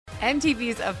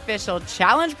MTV's official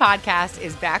Challenge podcast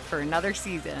is back for another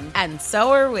season. And so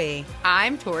are we.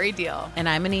 I'm Tori Deal. And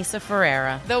I'm Anissa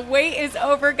Ferreira. The wait is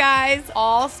over, guys.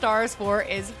 All Stars 4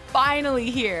 is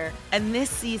finally here. And this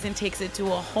season takes it to a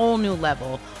whole new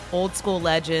level. Old school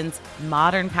legends,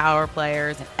 modern power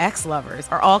players, and ex-lovers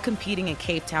are all competing in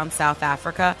Cape Town, South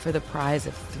Africa for the prize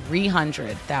of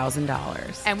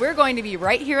 $300,000. And we're going to be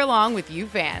right here along with you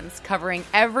fans, covering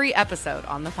every episode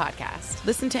on the podcast.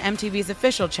 Listen to MTV's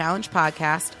official Challenge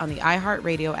podcast on the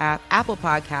iHeartRadio app, Apple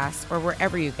Podcasts, or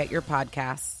wherever you get your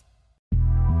podcasts.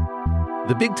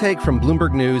 The Big Take from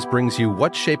Bloomberg News brings you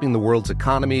what's shaping the world's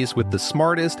economies with the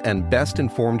smartest and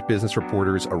best-informed business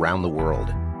reporters around the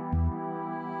world.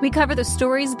 We cover the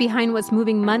stories behind what's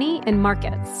moving money and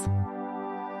markets,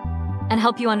 and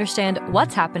help you understand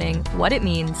what's happening, what it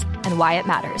means, and why it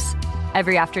matters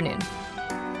every afternoon.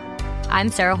 I'm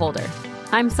Sarah Holder.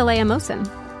 I'm Saleha Mohsin.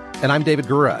 And I'm David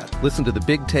Gura. Listen to The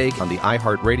Big Take on the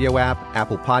iHeartRadio app,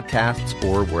 Apple Podcasts,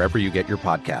 or wherever you get your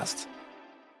podcasts.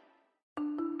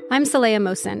 I'm Saleha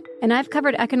Mohsin, and I've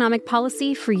covered economic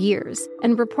policy for years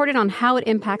and reported on how it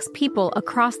impacts people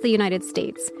across the United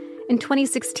States. In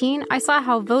 2016, I saw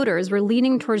how voters were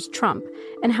leaning towards Trump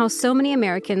and how so many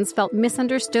Americans felt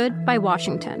misunderstood by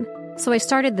Washington. So I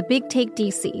started The Big Take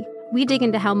DC. We dig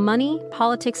into how money,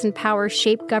 politics, and power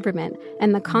shape government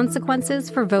and the consequences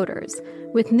for voters.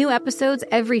 With new episodes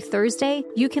every Thursday,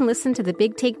 you can listen to The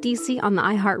Big Take DC on the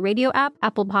iHeartRadio app,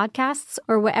 Apple Podcasts,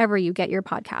 or wherever you get your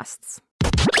podcasts.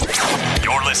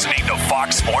 You're listening to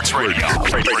Fox Sports Radio.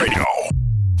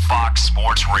 Fox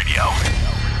Sports Radio.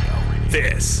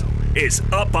 This is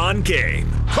Up on Game.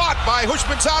 Caught by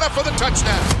Hushmanzada for the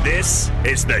touchdown. This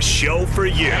is the show for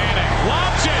you.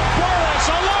 Lobs it. Burris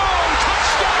alone.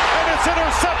 Touchdown. And it's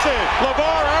intercepted.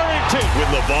 LeVar Arrington. With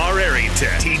LeVar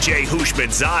Arrington, TJ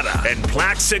Hushmanzada, and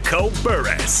Plaxico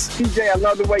Burris. TJ, I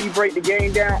love the way you break the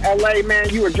game down. LA, man,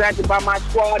 you were drafted by my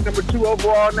squad, number 2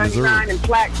 overall, 99. And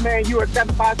Plax, man, you were a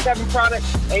 757 product.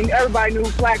 And everybody knew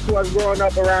who Plax was growing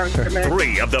up around here, man.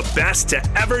 3 of the best to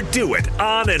ever do it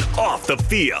on and off the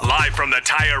field. Live from the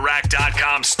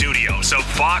TireRack.com studios of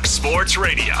Fox Sports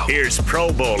Radio. Here's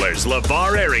Pro Bowlers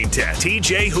LeVar Arrington,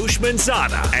 TJ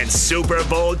Hushmanzada, and Super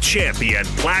Bowl champion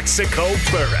Plaxico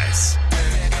Burris.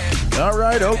 All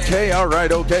right, okay.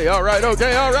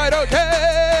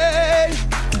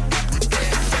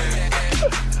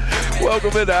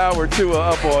 Welcome into hour 2 of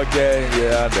Up On Game.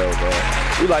 Yeah, I know,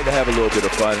 man. We like to have a little bit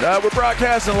of fun. We're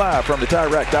broadcasting live from the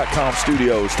TireRack.com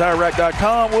studios.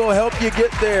 TireRack.com will help you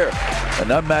get there. An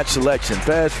unmatched selection,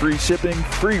 fast free shipping,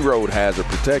 free road hazard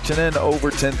protection, and over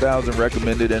 10,000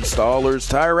 recommended installers.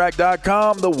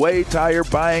 TireRack.com, the way tire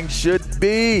buying should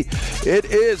be. It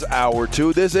is hour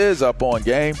 2. This is Up On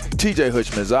Game. TJ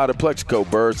Hushmanzada, Plexico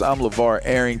Burris. I'm LeVar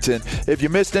Arrington. If you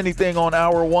missed anything on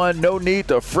hour 1, no need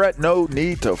to fret, no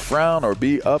need to frown or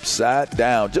be upside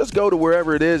down. Just go to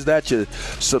wherever it is that you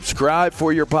subscribe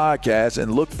for your podcast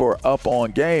and look for Up On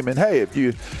Game. And hey, if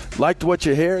you liked what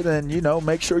you hear, then,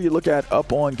 make sure you look at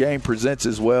Up On Game Presents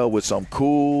as well with some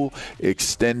cool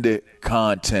extended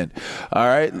content. All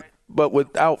right. But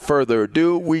without further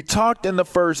ado, we talked in the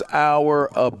first hour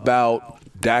about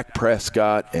Dak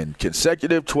Prescott and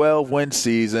consecutive 12-win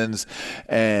seasons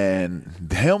and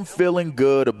him feeling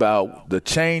good about the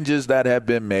changes that have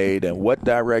been made and what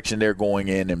direction they're going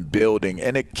in and building.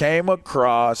 And it came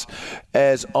across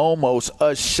as almost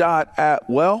a shot at,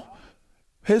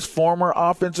 his former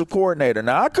offensive coordinator.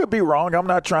 Now, I could be wrong. I'm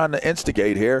not trying to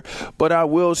instigate here, but I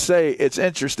will say it's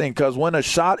interesting because when a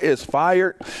shot is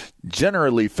fired,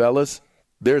 generally, fellas,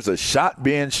 there's a shot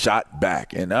being shot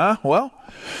back. And,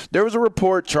 there was a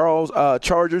report,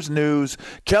 Chargers News,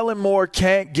 Kellen Moore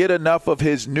can't get enough of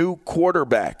his new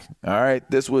quarterback. All right,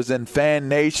 this was in Fan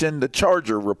Nation, the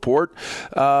Charger report.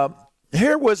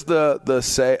 Here was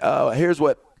here's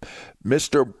what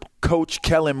Mr. Coach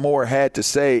Kellen Moore had to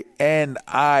say, and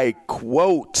I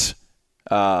quote,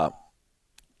 y'all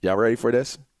ready for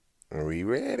this? Are we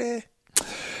ready?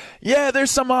 Yeah,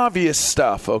 there's some obvious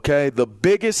stuff, okay? The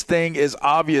biggest thing is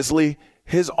obviously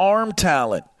his arm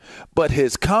talent, but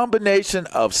his combination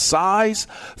of size,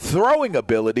 throwing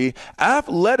ability,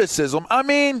 athleticism,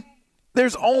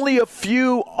 there's only a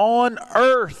few on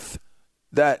earth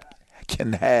that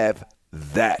can have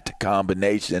that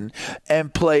combination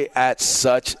and play at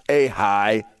such a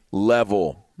high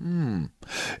level.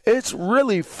 It's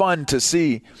really fun to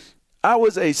see. I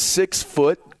was a 6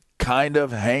 foot kind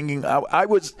of hanging. I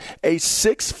was a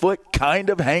 6 foot kind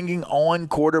of hanging on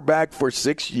quarterback for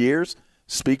 6 years,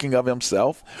 speaking of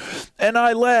himself. And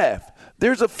I laugh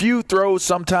There's a few throws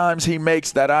sometimes he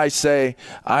makes that I say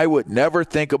I would never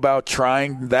think about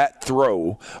trying that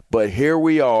throw, but here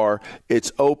we are.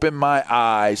 It's opened my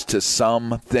eyes to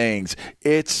some things.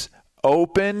 It's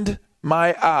opened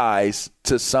my eyes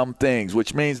to some things,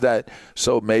 which means that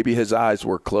so maybe his eyes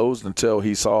were closed until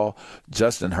he saw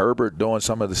Justin Herbert doing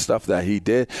some of the stuff that he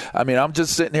did. I mean, I'm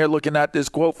just sitting here looking at this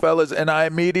quote, fellas, and I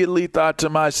immediately thought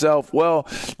to myself, well,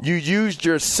 you used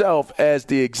yourself as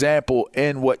the example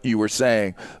in what you were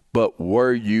saying, but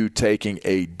were you taking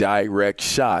a direct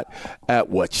shot at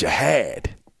what you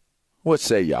had? What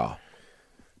say y'all?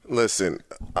 Listen,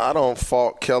 I don't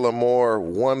fault Kellen Moore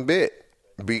one bit,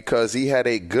 because he had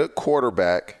a good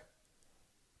quarterback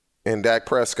in Dak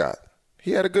Prescott.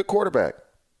 He had a good quarterback.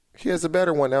 He has a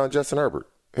better one now in Justin Herbert.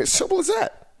 It's simple as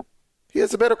that. He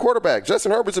has a better quarterback.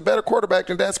 Justin Herbert's a better quarterback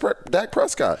than Dak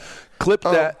Prescott. Clip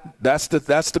that. That's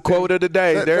the quote of the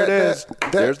day. There it is.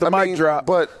 There's the mic drop.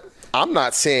 But I'm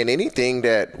not saying anything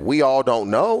that we all don't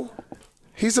know.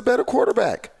 He's a better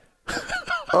quarterback.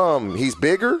 He's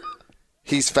bigger.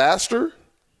 He's faster.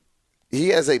 He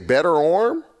has a better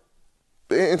arm.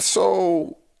 And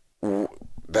so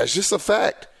that's just a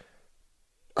fact.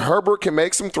 Herbert can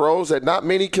make some throws that not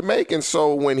many can make. And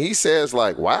so when he says,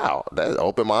 like, wow, that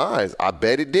opened my eyes, I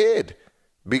bet it did.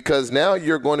 Because now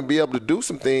you're going to be able to do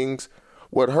some things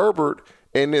with Herbert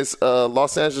in this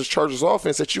Los Angeles Chargers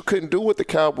offense that you couldn't do with the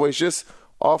Cowboys just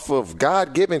off of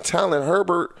God-given talent.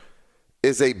 Herbert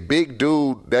is a big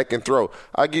dude that can throw.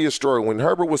 I'll give you a story. When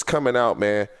Herbert was coming out,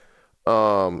 man,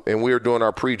 and we were doing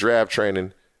our pre-draft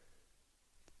training,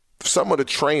 some of the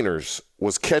trainers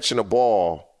was catching a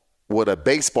ball with a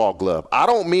baseball glove. I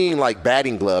don't mean like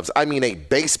batting gloves. I mean a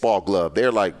baseball glove.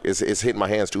 They're like, it's hitting my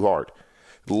hands too hard.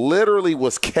 Literally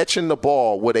was catching the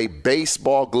ball with a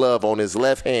baseball glove on his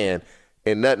left hand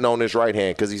and nothing on his right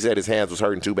hand because he said his hands was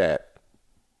hurting too bad.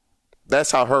 That's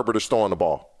how Herbert is throwing the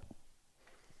ball.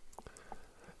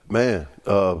 Man,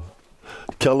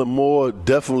 Kellen Moore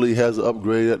definitely has an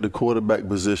upgrade at the quarterback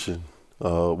position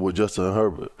with Justin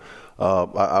Herbert.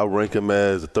 I rank him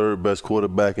as the third best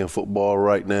quarterback in football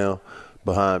right now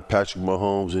behind Patrick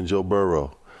Mahomes and Joe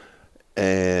Burrow.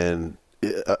 And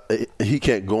he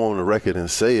can't go on the record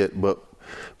and say it, but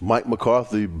Mike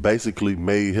McCarthy basically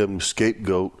made him the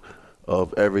scapegoat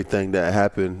of everything that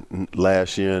happened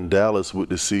last year in Dallas with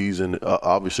the season.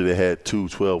 Obviously, they had 2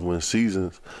 12-win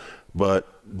seasons, but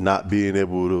not being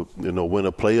able to win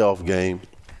a playoff game,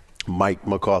 Mike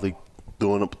McCarthy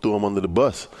threw him under the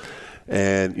bus.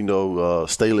 And,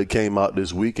 Staley came out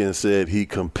this week and said he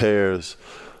compares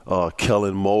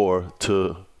Kellen Moore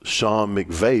to Sean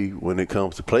McVay when it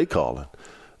comes to play calling.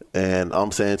 And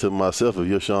I'm saying to myself, if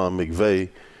you're Sean McVay,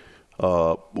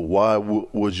 why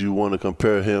would you want to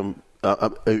compare him?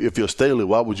 If you're Staley,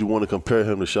 why would you want to compare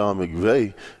him to Sean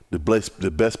McVay? The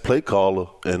best play caller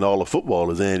in all of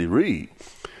football is Andy Reid.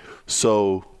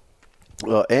 So,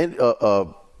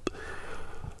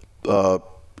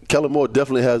 Kellen Moore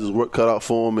definitely has his work cut out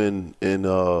for him in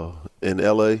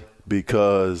L.A.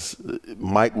 because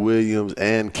Mike Williams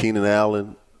and Keenan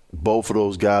Allen, both of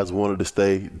those guys wanted to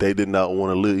stay. They did not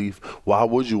want to leave. Why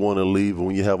would you want to leave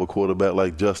when you have a quarterback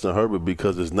like Justin Herbert?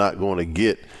 Because it's not going to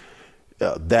get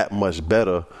that much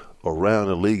better around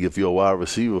the league if you're a wide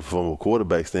receiver from a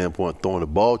quarterback standpoint throwing the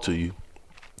ball to you.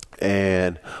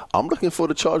 And I'm looking for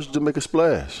the Chargers to make a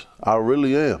splash. I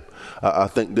really am. I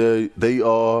think they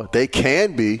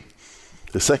can be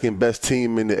the second best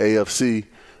team in the AFC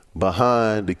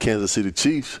behind the Kansas City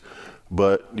Chiefs,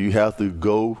 but you have to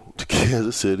go to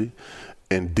Kansas City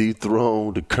and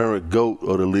dethrone the current GOAT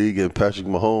of the league and Patrick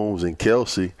Mahomes and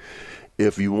Kelsey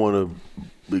if you want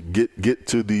to get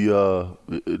to the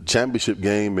championship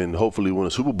game and hopefully win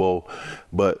a Super Bowl.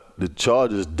 But the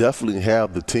Chargers definitely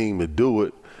have the team to do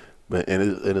it.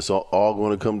 And it's all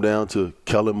going to come down to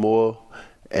Kellen Moore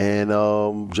and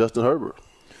Justin Herbert.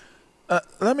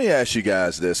 Let me ask you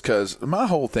guys this, because my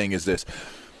whole thing is this.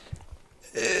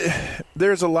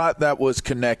 There's a lot that was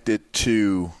connected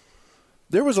to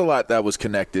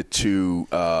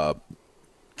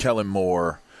Kellen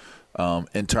Moore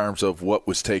in terms of what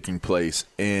was taking place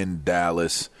in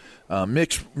Dallas.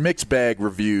 Mixed bag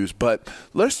reviews, but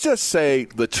let's just say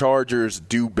the Chargers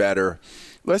do better.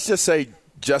 Let's just say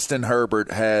Justin Herbert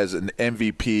has an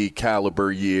MVP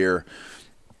caliber year,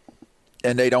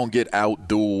 and they don't get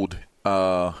outdueled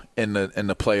in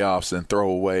the playoffs and throw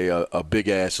away a big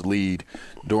ass lead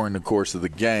during the course of the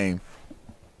game.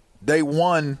 They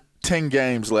won 10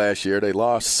 games last year. They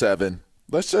lost 7.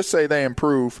 Let's just say they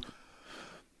improve.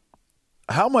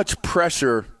 How much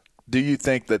pressure do you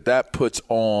think that puts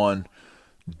on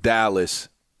Dallas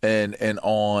and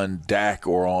on Dak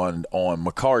or on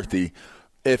McCarthy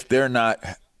if they're not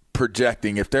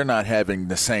projecting, if they're not having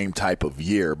the same type of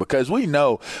year. Because we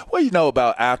know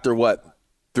about after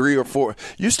 3 or 4,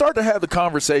 you start to have the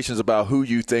conversations about who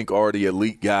you think are the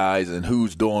elite guys and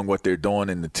who's doing what they're doing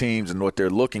in the teams and what they're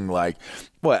looking like.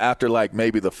 After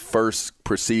maybe the first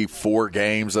perceived 4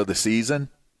 games of the season.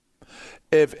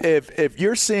 If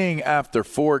you're seeing after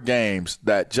 4 games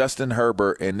that Justin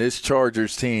Herbert and this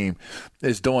Chargers team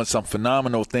is doing some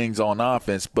phenomenal things on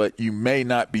offense, but you may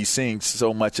not be seeing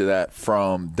so much of that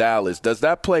from Dallas, does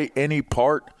that play any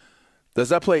part? And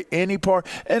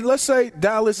let's say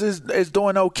Dallas is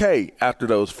doing okay after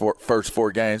those first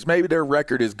 4 games. Maybe their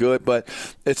record is good, but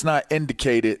it's not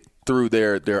indicated through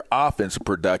their offense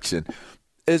production.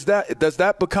 Does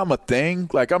that become a thing?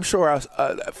 I'm sure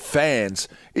fans,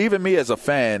 even me as a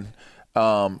fan,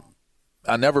 I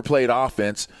never played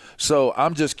offense, so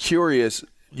I'm just curious.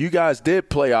 You guys did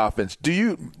play offense. Do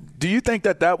you think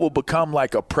that will become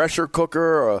like a pressure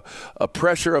cooker or a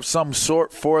pressure of some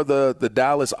sort for the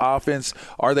Dallas offense?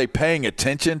 Are they paying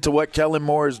attention to what Kellen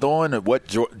Moore is doing and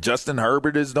what Justin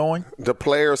Herbert is doing? The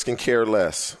players can care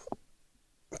less,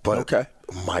 but okay.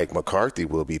 Mike McCarthy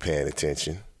will be paying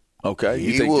attention. Okay,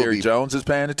 you think Jerry Jones is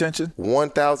paying attention?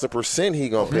 1,000% he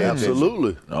gonna pay attention.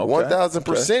 Absolutely,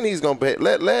 1,000% he's gonna pay.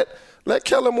 Let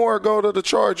Kellen Moore go to the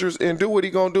Chargers and do what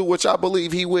he gonna do, which I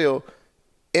believe he will,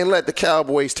 and let the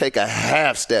Cowboys take a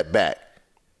half step back.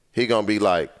 He gonna be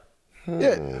like,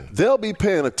 yeah, they'll be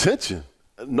paying attention,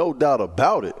 no doubt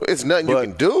about it. It's nothing you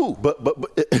can do, but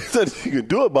it's nothing you can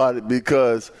do about it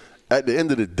because at the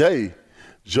end of the day,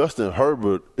 Justin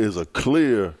Herbert is a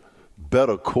clear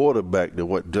better quarterback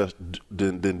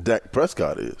than Dak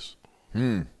Prescott is.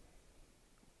 Yeah,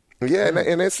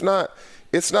 and it's not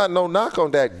no knock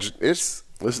on Dak. It's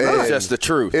just the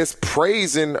truth. It's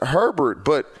praising Herbert,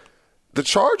 but the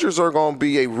Chargers are going to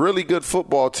be a really good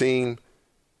football team.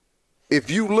 If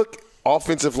you look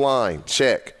offensive line,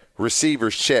 check.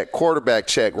 Receivers, check. Quarterback,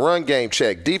 check. Run game,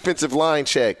 check. Defensive line,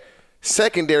 check.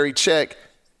 Secondary, check.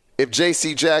 If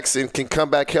J.C. Jackson can come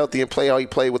back healthy and play how he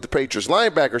played with the Patriots.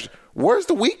 Linebackers, where's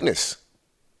the weakness?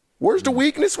 Where's the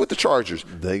weakness with the Chargers?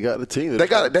 They got the team. They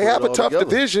have a tough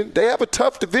division. They have a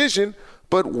tough division,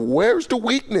 but where's the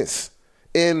weakness?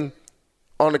 On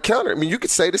the counter, I mean, you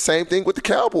could say the same thing with the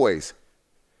Cowboys.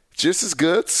 Just as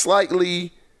good,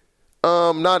 slightly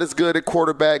not as good at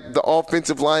quarterback. The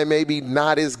offensive line maybe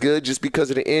not as good just because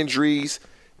of the injuries.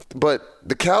 But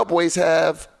the Cowboys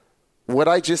have what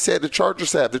I just said the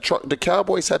Chargers have. The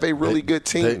Cowboys have a really good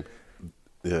team.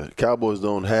 The Cowboys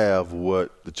don't have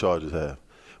what the Chargers have.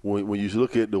 When you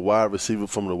look at the wide receiver,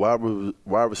 from the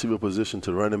wide receiver position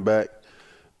to running back,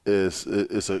 it's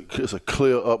a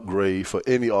clear upgrade for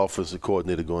any offensive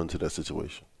coordinator going into that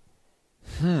situation.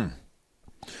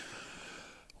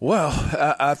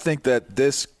 Well, I think that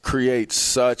this creates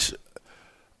such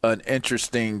an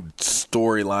interesting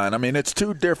storyline. I mean, it's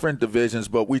 2 different divisions,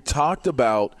 but we talked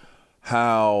about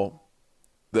how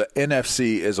the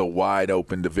NFC is a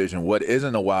wide-open division. What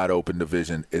isn't a wide-open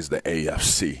division is the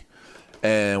AFC.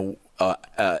 And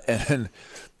the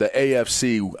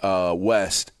AFC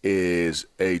West is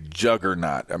a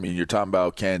juggernaut. I mean, you're talking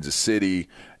about Kansas City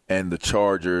and the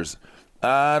Chargers.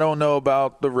 I don't know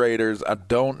about the Raiders. I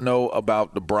don't know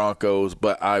about the Broncos.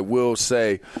 But I will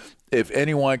say, if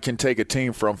anyone can take a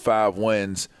team from 5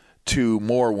 wins to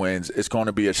more wins, it's going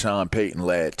to be a Sean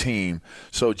Payton-led team.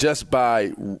 So just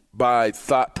by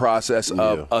thought process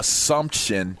of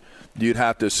assumption, you'd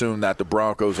have to assume that the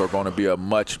Broncos are going to be a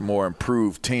much more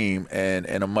improved team and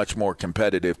a much more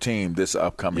competitive team this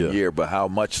upcoming year. But how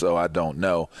much so, I don't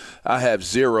know. I have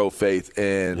zero faith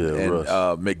in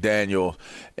McDaniels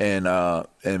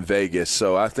in Vegas.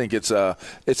 So I think it's a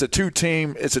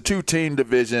 2-team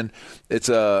division.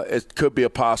 It could be a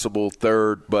possible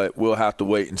third, but we'll have to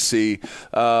wait and see.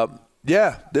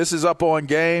 Yeah, this is Up On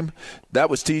Game. That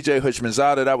was TJ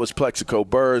Hushmanzada. That was Plexico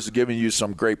Burrs giving you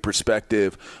some great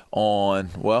perspective on,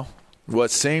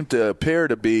 what seemed to appear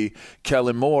to be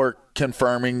Kellen Moore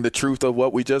confirming the truth of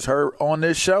what we just heard on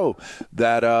this show,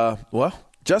 that,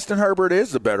 Justin Herbert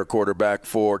is the better quarterback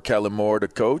for Kellen Moore to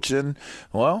coach. And,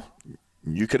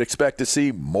 you could expect to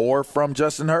see more from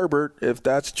Justin Herbert if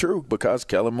that's true, because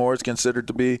Kellen Moore is considered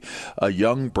to be a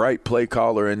young, bright play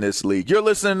caller in this league. You're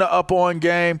listening to Up On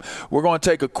Game. We're going to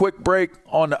take a quick break.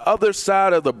 On the other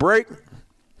side of the break,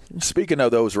 speaking of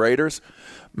those Raiders,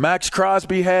 Max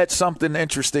Crosby had something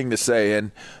interesting to say.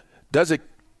 And does it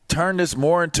turn this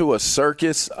more into a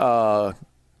circus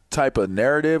type of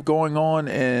narrative going on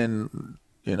in,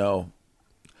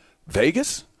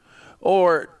 Vegas?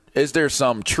 Or Is there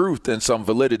some truth and some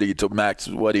validity to Max,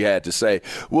 what he had to say?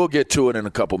 We'll get to it in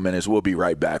a couple minutes. We'll be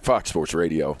right back. Fox Sports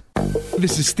Radio.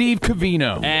 This is Steve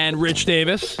Covino and Rich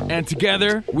Davis, and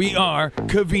together we are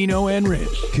Covino and Rich.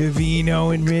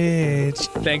 Covino and Rich.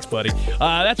 Thanks, buddy.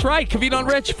 That's right, Covino and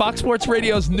Rich, Fox Sports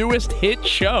Radio's newest hit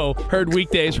show. Heard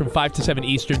weekdays from 5 to 7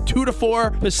 Eastern, 2 to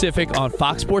 4 Pacific on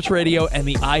Fox Sports Radio and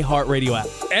the iHeartRadio app.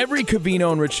 Every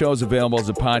Covino and Rich show is available as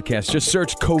a podcast. Just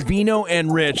search Covino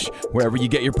and Rich wherever you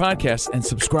get your podcasts and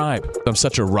subscribe. I'm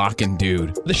such a rockin'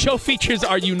 dude. The show features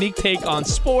our unique take on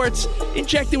sports,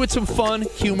 injected with some fun,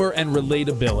 humor, and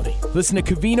relatability. Listen to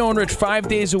Covino and Rich 5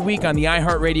 days a week on the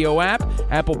iHeartRadio app,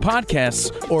 Apple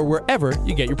Podcasts, or wherever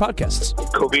you get your podcasts.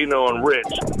 Covino and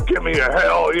Rich, give me a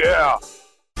hell yeah.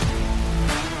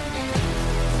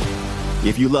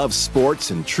 If you love sports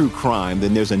and true crime,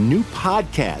 then there's a new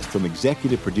podcast from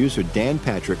executive producer Dan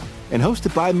Patrick and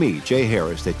hosted by me, Jay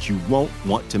Harris, that you won't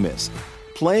want to miss.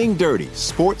 Playing Dirty: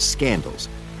 Sports Scandals.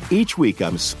 Each week,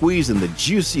 I'm squeezing the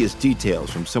juiciest details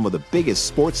from some of the biggest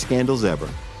sports scandals ever.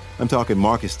 I'm talking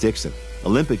Marcus Dixon,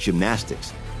 Olympic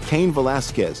gymnastics, Cain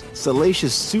Velasquez,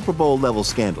 salacious Super Bowl-level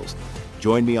scandals.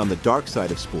 Join me on the dark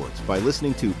side of sports by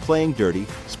listening to Playing Dirty: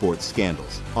 Sports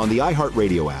Scandals on the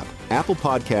iHeartRadio app, Apple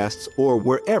Podcasts, or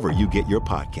wherever you get your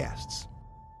podcasts.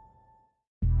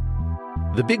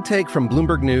 The Big Take from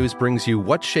Bloomberg News brings you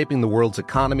what's shaping the world's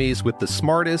economies with the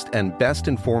smartest and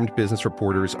best-informed business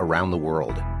reporters around the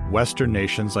world. Western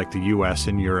nations like the U.S.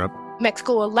 and Europe.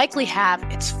 Mexico will likely have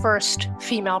its first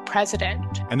female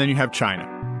president. And then you have China.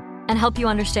 And help you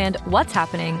understand what's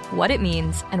happening, what it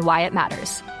means, and why it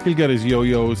matters. He'll get his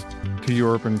yo-yos to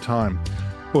Europe in time.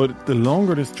 But the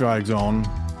longer this drags on,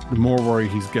 the more worry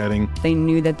he's getting. They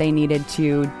knew that they needed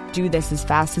to do this as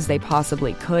fast as they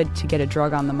possibly could to get a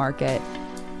drug on the market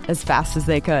as fast as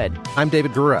they could. I'm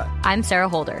David Gura. I'm Sarah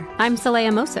Holder. I'm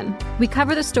Saleha Mohsen. We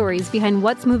cover the stories behind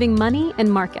what's moving money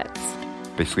and markets.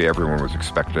 Basically, everyone was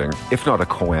expecting, if not a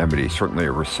calamity, certainly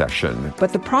a recession.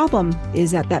 But the problem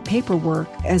is that paperwork,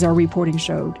 as our reporting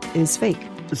showed, is fake.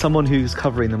 As someone who's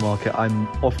covering the market, I'm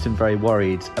often very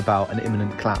worried about an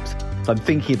imminent collapse. So I'm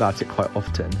thinking about it quite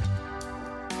often.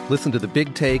 Listen to The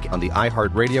Big Take on the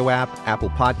iHeartRadio app, Apple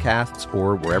Podcasts,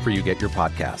 or wherever you get your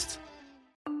podcasts.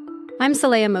 I'm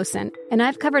Saleha Mohsen, and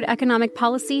I've covered economic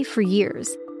policy for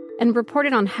years and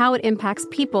reported on how it impacts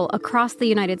people across the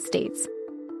United States.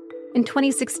 In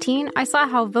 2016, I saw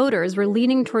how voters were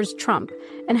leaning towards Trump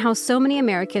and how so many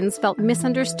Americans felt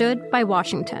misunderstood by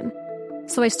Washington.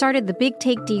 So I started The Big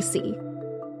Take DC.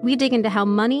 We dig into how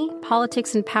money,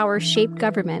 politics, and power shape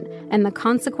government and the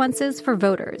consequences for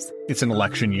voters. It's an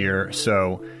election year,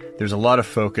 so there's a lot of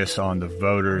focus on the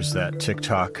voters that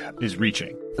TikTok is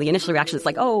reaching. The initial reaction is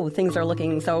like, oh, things are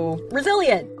looking so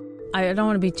resilient. I don't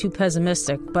want to be too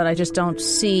pessimistic, but I just don't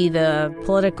see the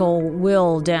political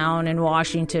will down in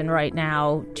Washington right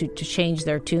now to change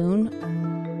their tune.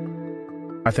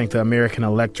 I think the American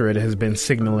electorate has been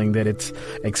signaling that it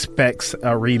expects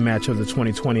a rematch of the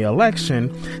 2020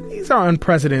 election. These are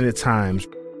unprecedented times.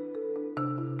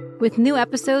 With new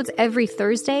episodes every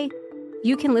Thursday,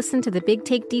 you can listen to The Big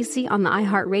Take DC on the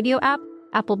iHeartRadio app,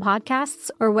 Apple Podcasts,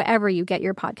 or wherever you get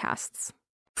your podcasts.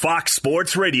 Fox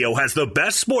Sports Radio has the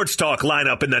best sports talk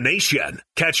lineup in the nation.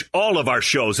 Catch all of our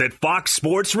shows at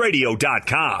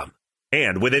foxsportsradio.com.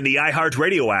 And within the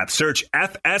iHeartRadio app, search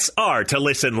FSR to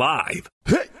listen live.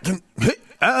 Get it.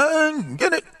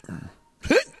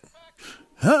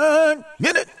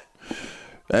 Get it.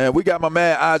 And we got my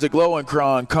man Isaac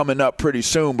Lowenkron coming up pretty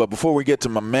soon. But before we get to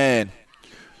my man,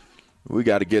 we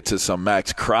got to get to some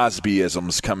Max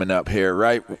Crosby-isms coming up here,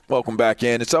 right? Welcome back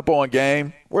in. It's Up On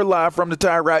Game. We're live from the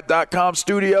TireRack.com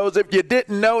studios. If you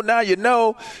didn't know, now you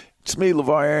know. It's me,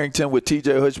 LeVar Arrington, with TJ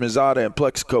Hushmanzada and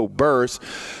Plexico Burress.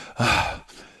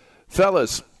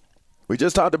 Fellas, we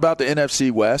just talked about the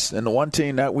NFC West, and the one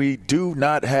team that we do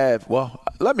not have, well,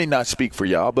 let me not speak for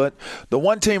y'all, but the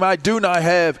one team I do not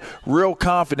have real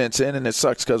confidence in, and it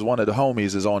sucks because one of the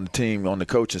homies is on the team, on the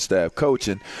coaching staff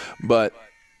coaching, but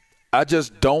I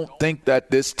just don't think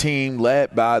that this team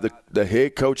led by the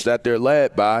head coach that they're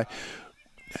led by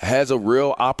has a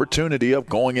real opportunity of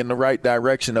going in the right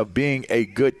direction of being a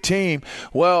good team.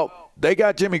 Well, they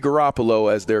got Jimmy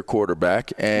Garoppolo as their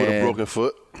quarterback. And with a broken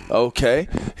foot. Okay.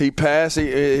 He passed.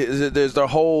 There's the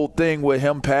whole thing with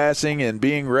him passing and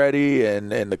being ready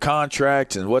and the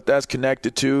contract and what that's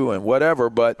connected to and whatever.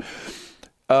 But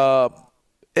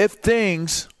if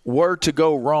things were to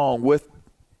go wrong with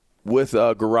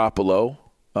Garoppolo,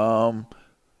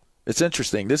 it's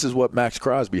interesting. This is what Max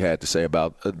Crosby had to say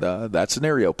about that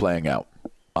scenario playing out.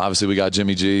 Obviously, we got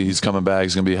Jimmy G. He's coming back.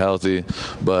 He's going to be healthy.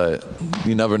 But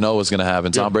you never know what's going to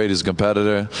happen. Tom Brady's a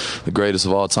competitor, the greatest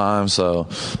of all time. So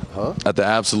at the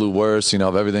absolute worst, if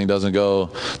everything doesn't go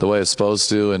the way it's supposed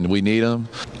to and we need him,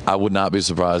 I would not be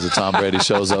surprised if Tom Brady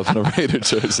shows up in a Raider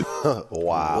jersey.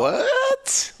 Wow.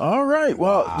 What? All right.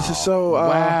 Well,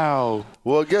 wow.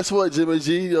 Well, guess what, Jimmy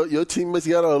G? Your teammates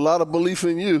got a lot of belief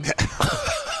in you.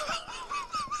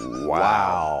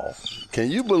 Wow. Can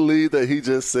you believe that he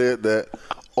just said that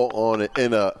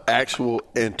in an actual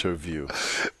interview?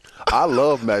 I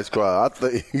love Max Crosby. I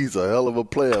think he's a hell of a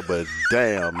player, but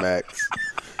damn, Max.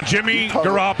 Jimmy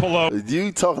Garoppolo.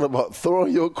 You talking about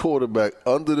throwing your quarterback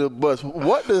under the bus.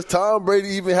 What does Tom Brady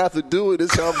even have to do with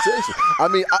this conversation? I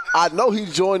mean, I know he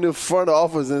joined the front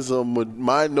office in some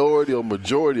minority or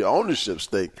majority ownership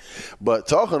stake, but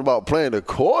talking about playing the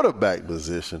quarterback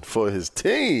position for his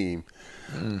team,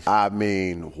 I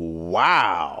mean,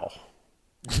 wow.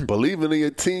 Believing in your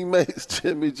teammates,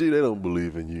 Jimmy G, they don't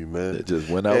believe in you, man. They just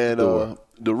went out the door.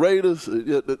 The Raiders,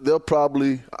 they'll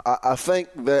probably – I think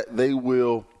that they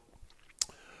will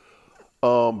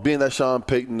being that Sean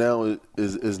Payton now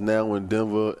is now in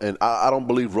Denver, and I don't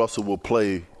believe Russell will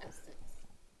play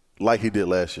like he did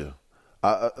last year.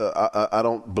 I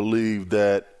don't believe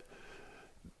that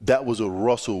was a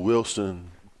Russell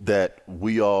Wilson that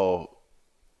we all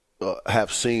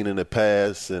have seen in the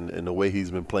past and the way he's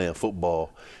been playing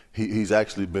football. He's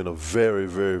actually been a very,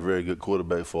 very, very good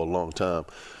quarterback for a long time.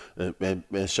 And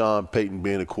Sean Payton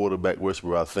being a quarterback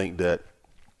whisperer, I think that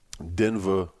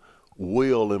Denver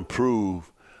will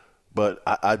improve. But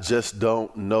I just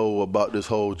don't know about this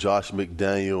whole Josh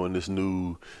McDaniels and this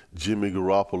new Jimmy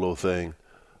Garoppolo thing.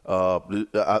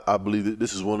 I believe that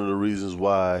this is one of the reasons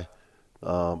why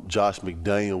Josh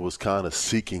McDaniels was kind of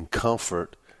seeking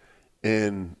comfort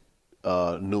in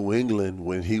New England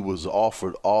when he was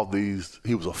afforded all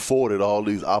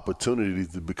these opportunities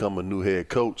to become a new head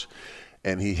coach,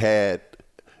 and he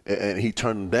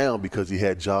turned them down because he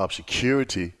had job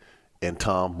security in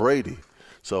Tom Brady.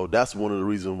 So that's one of the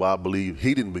reasons why I believe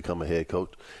he didn't become a head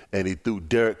coach, and he threw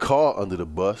Derek Carr under the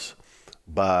bus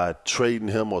by trading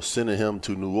him or sending him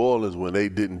to New Orleans when they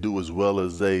didn't do as well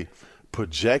as they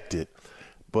projected.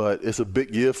 But it's a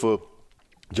big year for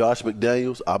Josh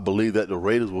McDaniels. I believe that the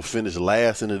Raiders will finish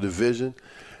last in the division.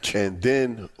 And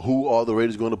then who are the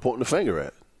Raiders going to point the finger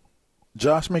at?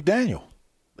 Josh McDaniels.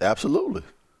 Absolutely.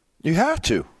 You have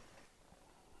to.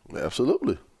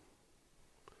 Absolutely.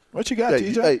 What you got,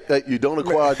 TJ? Hey, you don't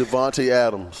acquire Devontae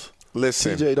Adams.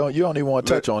 Listen. TJ, you don't even want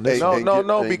to touch on this.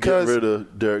 No, because get rid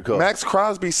of Derek Carr. Max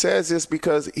Crosby says this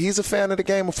because he's a fan of the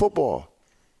game of football.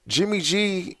 Jimmy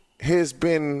G has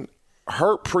been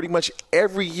hurt pretty much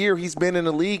every year he's been in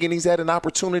the league, and he's had an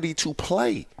opportunity to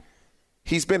play.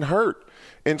 He's been hurt.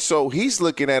 And so he's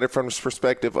looking at it from this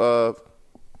perspective of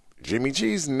Jimmy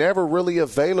G's never really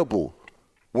available.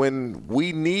 When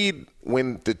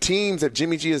the teams that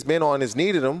Jimmy G has been on has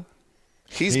needed him,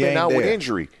 he's been out with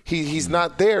injury. He's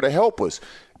not there to help us.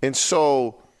 And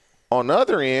so on the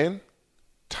other end,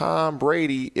 Tom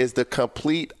Brady is the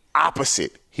complete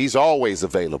opposite. He's always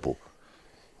available.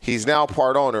 He's now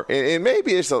part owner. And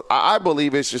maybe I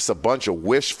believe it's just a bunch of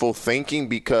wishful thinking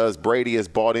because Brady has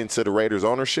bought into the Raiders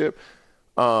ownership.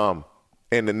 And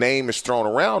the name is thrown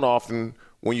around often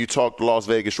when you talk to Las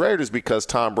Vegas Raiders because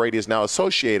Tom Brady is now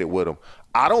associated with them.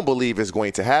 I don't believe it's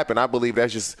going to happen. I believe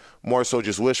that's just more so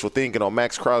just wishful thinking on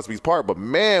Max Crosby's part. But,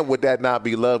 man, would that not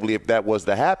be lovely if that was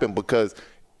to happen because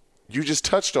you just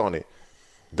touched on it.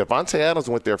 Devontae Adams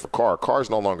went there for Carr.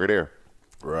 Carr's no longer there.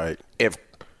 Right. If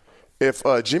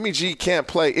Jimmy G can't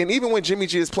play, and even when Jimmy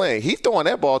G is playing, he's throwing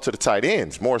that ball to the tight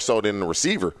ends more so than the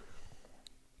receiver.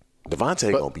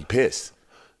 Devontae going to be pissed.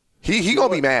 He going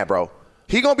to be mad, bro.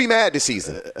 He going to be mad this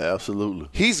season. Absolutely.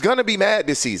 He's going to be mad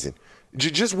this season.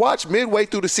 Just watch midway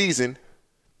through the season,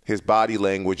 his body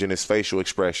language and his facial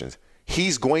expressions.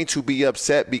 He's going to be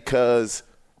upset because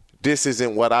this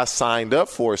isn't what I signed up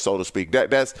for, so to speak.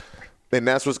 That's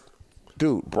what's –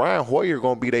 dude, Brian Hoyer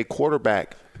going to be their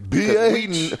quarterback.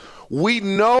 We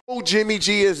know Jimmy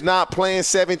G is not playing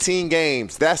 17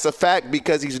 games. That's a fact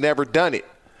because he's never done it.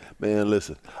 Man,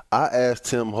 listen, I asked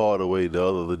Tim Hardaway the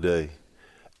other day,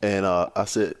 and I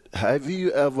said, have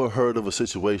you ever heard of a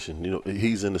situation,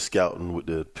 he's in the scouting with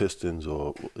the Pistons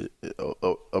or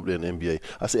up there in the NBA.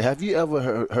 I said, have you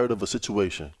ever heard of a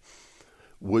situation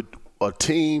with a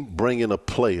team bring in a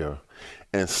player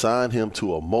and sign him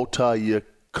to a multi-year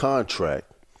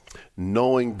contract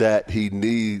knowing that he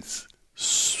needs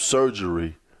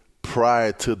surgery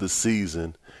prior to the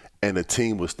season and the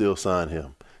team will still sign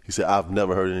him? He said, I've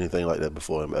never heard anything like that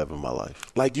before ever in my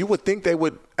life. Like, you would think they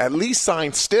would at least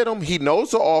sign Stidham. He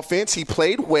knows the offense. He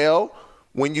played well.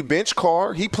 When you bench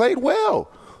Carr, he played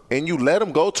well. And you let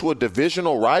him go to a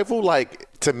divisional rival? Like,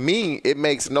 to me, it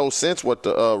makes no sense what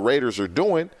the Raiders are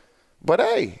doing. But,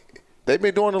 hey, they've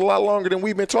been doing it a lot longer than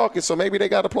we've been talking, so maybe they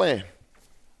got a plan.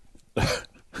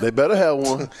 They better have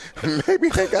one. Maybe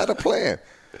they got a plan.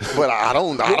 But I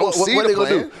don't see what the they plan.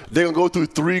 gonna do? They're going to go through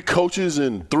 3 coaches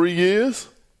in 3 years?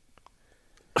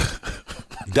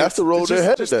 That's the road they're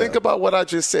headed Just down. think about what I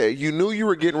just said. You knew you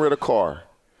were getting rid of Carr.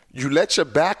 You let your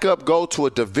backup go to a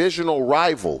divisional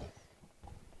rival.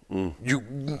 Who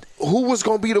was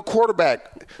going to be the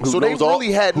quarterback? So they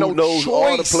really had no choice.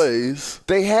 All the plays.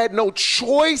 They had no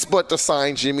choice but to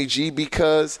sign Jimmy G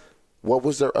because what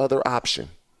was their other option?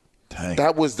 Dang.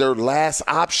 That was their last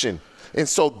option. And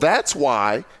so that's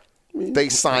why they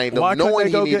signed him, knowing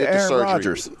he needed the surgery.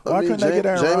 Rodgers? Why couldn't they get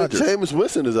Aaron Rodgers? Jameis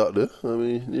Winston is out there. I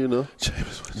mean, you know.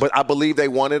 But I believe they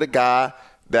wanted a guy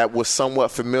that was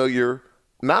somewhat familiar,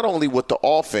 not only with the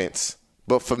offense,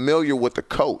 but familiar with the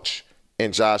coach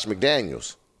and Josh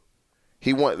McDaniels.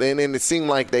 And it seemed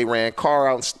like they ran Carr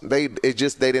out. They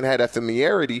didn't have that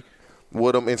familiarity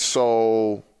with him, and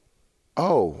so,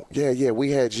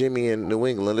 we had Jimmy in New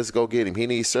England. Let's go get him. He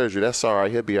needs surgery. That's all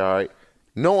right. He'll be all right.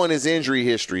 Knowing his injury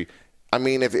history, I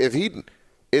mean, if he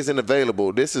isn't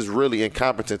available, this is really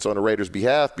incompetence on the Raiders'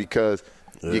 behalf because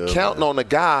you're counting on a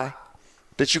guy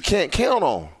that you can't count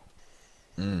on.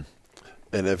 And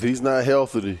if he's not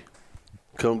healthy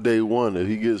come day one, if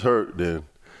he gets hurt, then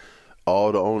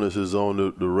all the onus is on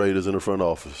the Raiders in the front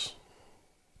office.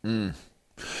 All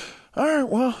right,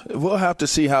 well, we'll have to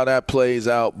see how that plays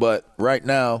out. But right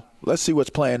now, let's see what's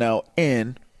playing out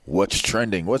in What's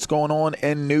Trending. What's going on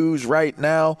in news right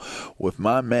now with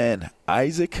my man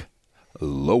Isaac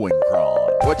Lowenkron.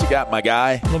 What you got, my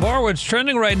guy? LeVar, what's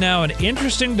trending right now, an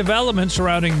interesting development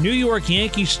surrounding New York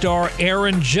Yankees star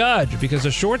Aaron Judge, because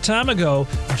a short time ago,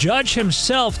 Judge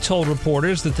himself told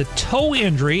reporters that the toe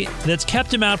injury that's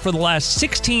kept him out for the last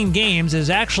 16 games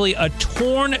is actually a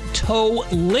torn toe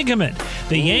ligament.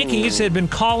 The Yankees had been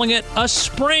calling it a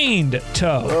sprained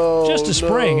toe. Just a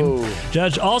sprain.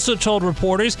 Judge also told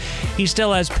reporters he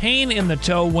still has pain in the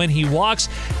toe when he walks.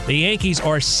 The Yankees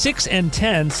are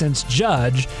 6-10 since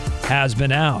Judge has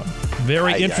been out.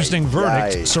 Very interesting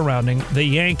verdict surrounding the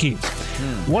Yankees.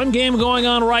 One game going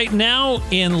on right now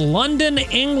in London,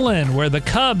 England, where the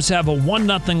Cubs have a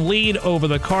 1-0 lead over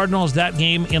the Cardinals. That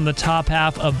game in the top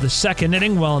half of the second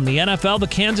inning. Well, in the NFL, the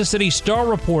Kansas City Star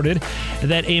reported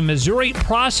that a Missouri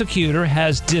prosecutor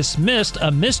has dismissed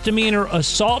a misdemeanor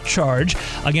assault charge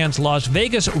against Las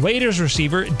Vegas Raiders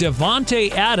receiver Davante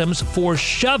Adams for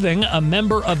shoving a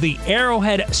member of the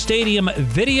Arrowhead Stadium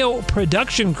video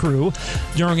production crew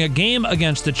during a game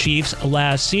against the Chiefs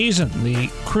last season. The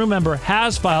crew member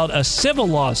has filed a civil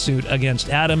lawsuit against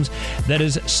Adams that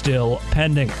is still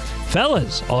pending.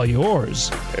 Fellas, all yours.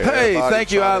 Hey,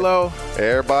 thank you, Ilo.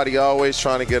 Everybody always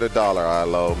trying to get $1,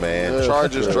 Ilo, man.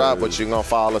 Charges drop, but you're going to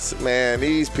follow. Man,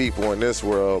 these people in this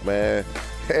world, man.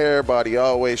 Everybody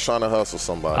always trying to hustle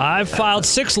somebody. I've filed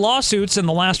 6 lawsuits in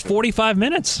the last 45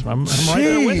 minutes. I'm right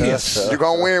there with you. You're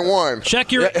going to win one.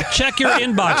 Check your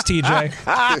inbox, TJ.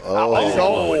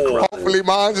 Hopefully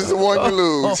mine is the one you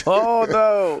lose.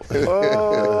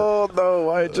 Oh, no.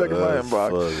 I ain't checking my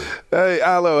inbox. Hey,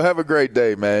 Ilo, have a great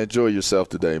day, man. Enjoy yourself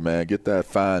today, man. Get that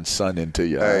fine sun into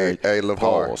you. Hey, LeVar.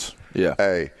 Pause. Yeah.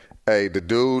 Hey, the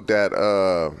dude that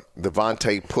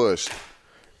Davante pushed,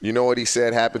 you know what he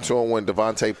said happened to him when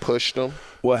Davante pushed him?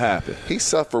 What happened? He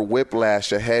suffered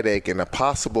whiplash, a headache, and a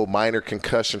possible minor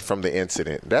concussion from the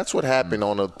incident. That's what happened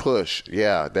on a push.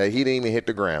 Yeah, that he didn't even hit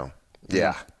the ground.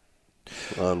 Yeah.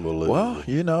 Unbelievable. Well,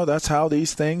 you know, that's how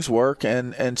these things work.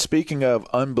 And speaking of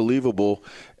unbelievable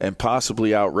and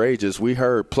possibly outrageous, we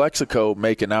heard Plexico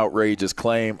make an outrageous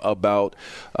claim about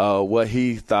what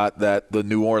he thought that the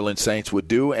New Orleans Saints would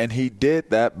do, and he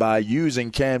did that by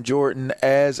using Cam Jordan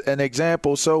as an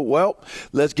example. So, well,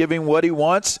 let's give him what he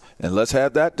wants, and let's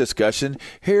have that discussion.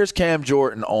 Here's Cam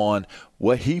Jordan on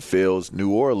what he feels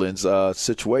New Orleans'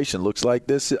 situation looks like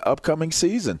this upcoming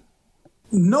season.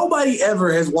 Nobody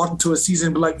ever has walked into a season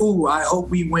and be like, ooh, I hope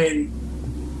we win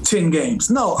 10 games.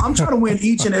 No, I'm trying to win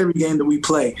each and every game that we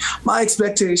play. My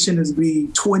expectation is to be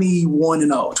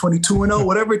 21-0, 22-0,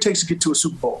 whatever it takes to get to a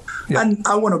Super Bowl. Yeah.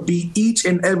 I want to beat each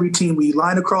and every team we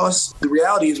line across. The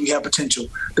reality is we have potential.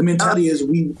 The mentality is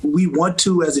we want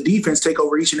to, as a defense, take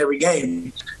over each and every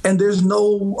game. And there's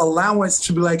no allowance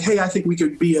to be like, hey, I think we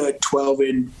could be a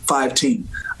 12-5 team.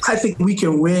 I think we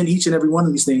can win each and every one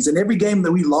of these things. And every game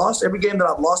that we lost, every game that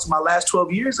I've lost in my last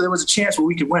 12 years, there was a chance where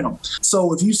we could win them.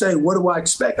 So if you say, what do I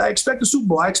expect? I expect the Super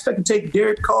Bowl. I expect to take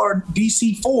Derek Carr,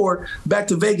 DC4, back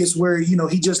to Vegas where,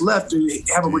 he just left to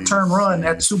have a return run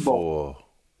at the Super Bowl.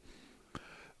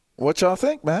 What y'all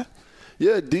think, man?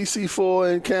 Yeah,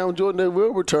 DC4 and Cam Jordan, they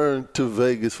will return to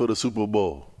Vegas for the Super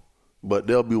Bowl. But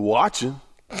they'll be watching.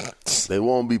 They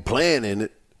won't be playing in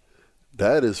it.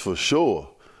 That is for sure.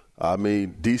 I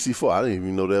mean, DC4, I didn't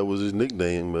even know that was his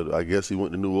nickname, but I guess he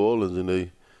went to New Orleans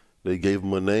and they gave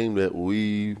him a name that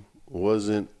we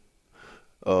wasn't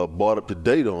brought up to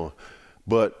date on.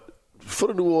 But for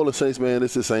the New Orleans Saints, man,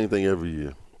 it's the same thing every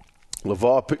year.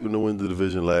 LeVar picked them to win the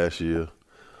division last year.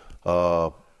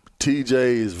 TJ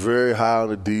is very high on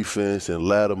the defense, and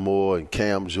Lattimore and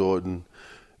Cam Jordan.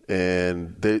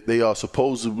 And they are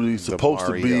supposed to be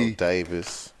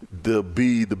Davis. To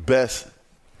be the best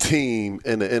team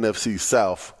in the NFC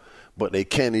South, but they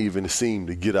can't even seem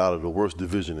to get out of the worst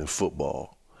division in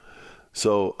football.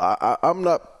 So I'm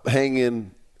not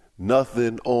hanging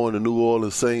nothing on the New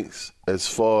Orleans Saints as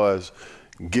far as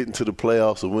getting to the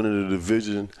playoffs or winning the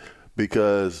division,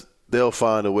 because they'll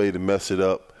find a way to mess it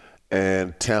up,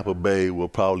 and Tampa Bay will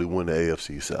probably win the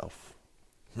AFC South.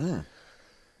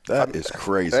 That is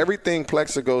crazy. Everything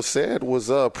Plexico said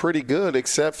was pretty good,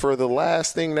 except for the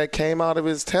last thing that came out of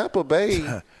his Tampa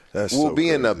Bay will be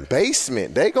in the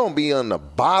basement. They're going to be on the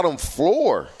bottom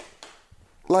floor.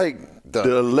 Like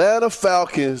the Atlanta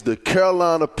Falcons, the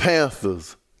Carolina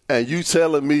Panthers, and you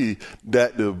telling me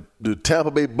that the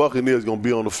Tampa Bay Buccaneers going to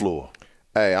be on the floor.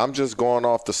 Hey, I'm just going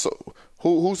off the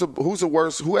who has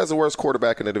the worst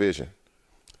quarterback in the division?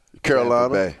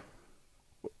 Carolina.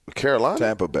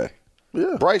 Tampa Bay.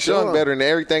 Yeah, Bryce Young better than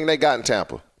everything they got in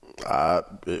Tampa.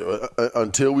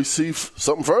 Until we see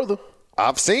something further.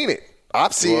 I've seen it. I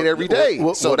see it every day.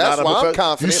 So that's why I'm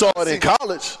confident. You saw it in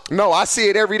college? No, I see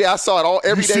it every day. I saw it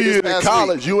every day. You see it in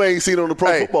college. You ain't seen it on the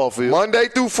pro football field. Monday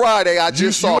through Friday, I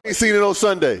just saw it. You ain't seen it on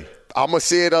Sunday. I'm going to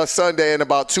see it on Sunday in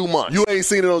about 2 months. You ain't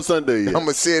seen it on Sunday yet. I'm going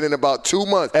to see it in about 2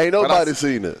 months. Ain't nobody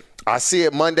seen it. I see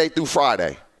it Monday through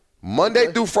Friday.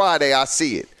 Monday through Friday, I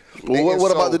see it. Well,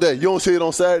 what about today? You don't see it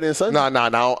on Saturday and Sunday?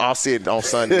 No. I'll see it on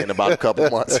Sunday in about a couple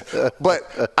months.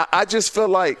 But I just feel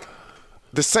like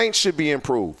the Saints should be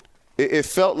improved. It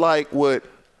felt like what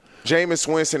Jameis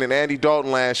Winston and Andy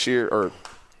Dalton last year, or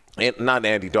not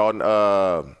Andy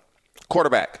Dalton,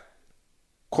 quarterback,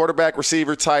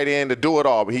 receiver, tight end, to do it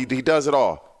all. But he does it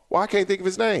all. Well, I can't think of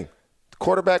his name.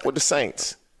 Quarterback with the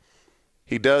Saints.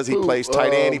 He does. He plays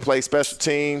tight end. He plays special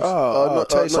teams.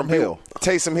 Taysom Hill.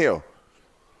 Taysom Hill.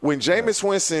 When Jameis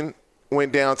Winston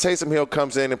went down, Taysom Hill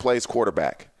comes in and plays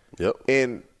quarterback. Yep.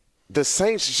 And the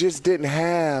Saints just didn't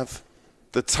have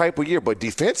the type of year. But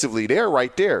defensively, they're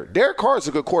right there. Derek Carr is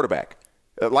a good quarterback.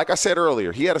 Like I said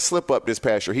earlier, he had a slip-up this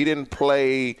past year. He didn't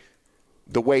play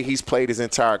the way he's played his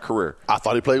entire career. I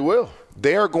thought he played well.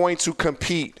 They are going to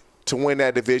compete to win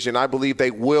that division. I believe they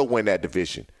will win that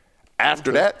division.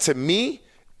 After that, to me,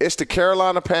 it's the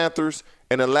Carolina Panthers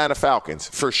and Atlanta Falcons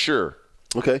for sure.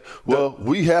 Okay. Well,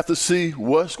 we have to see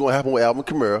what's going to happen with Alvin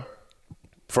Kamara,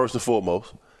 first and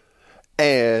foremost,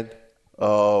 and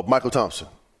Michael Thompson.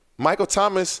 Michael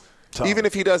Thomas, even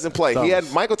if he doesn't play,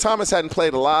 Michael Thomas hadn't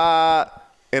played a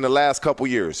lot in the last couple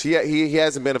years. He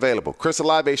hasn't been available. Chris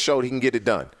Olave showed he can get it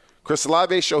done. Chris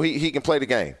Olave showed he can play the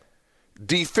game.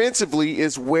 Defensively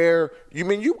is where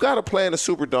you've got to play in the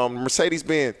Superdome.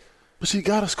 Mercedes-Benz. But you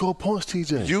got to score points,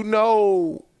 TJ. You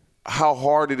know how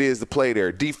hard it is to play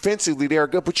there. Defensively, they're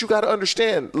good, but you got to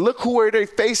understand. Look who are they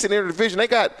facing in their division. They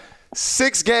got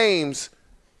 6 games.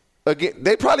 Again,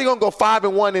 they probably gonna go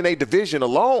 5-1 in their division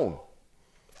alone.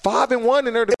 5-1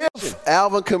 in their division. If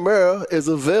Alvin Kamara is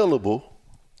available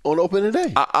on opening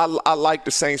day, I like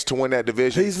the Saints to win that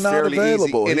division. He's not fairly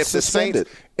available. Easy. And he's if the suspended.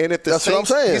 That's what I'm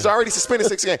saying. He's already suspended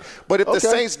 6 games. But if the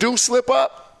Saints do slip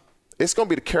up, it's gonna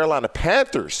be the Carolina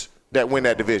Panthers that win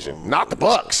that division, not the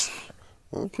Bucks.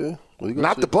 Okay.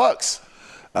 Not the Bucks.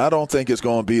 I don't think it's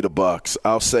going to be the Bucks.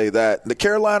 I'll say that. The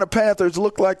Carolina Panthers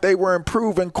look like they were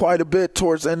improving quite a bit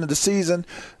towards the end of the season,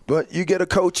 but you get a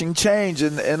coaching change.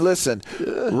 And listen,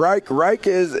 Reich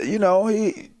is,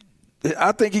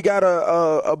 I think he got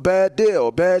a bad deal,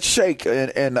 a bad shake.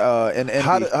 And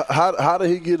how did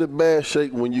he get a bad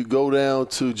shake when you go down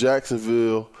to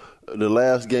Jacksonville the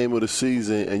last game of the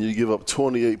season and you give up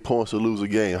 28 points to lose a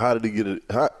game? How did he get it?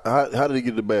 How did he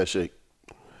get a bad shake?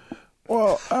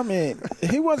 Well, I mean,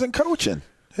 he wasn't coaching.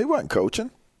 He wasn't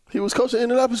coaching. He was coaching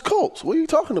Indianapolis Colts. What are you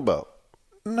talking about?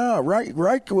 No,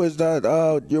 Reich was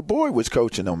your boy was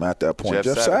coaching them at that point.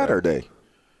 Jeff Saturday.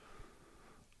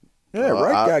 Yeah,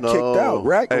 Reich got kicked out.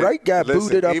 Reich got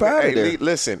booted up out of there.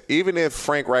 Listen, even if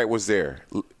Frank Reich was there,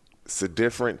 it's a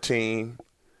different team,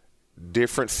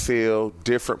 different field,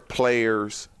 different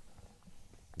players.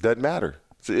 Doesn't matter.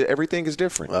 Everything is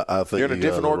different. I think you're in a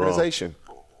different organization.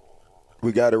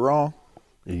 We got it wrong.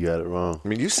 You got it wrong. I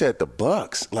mean, you said the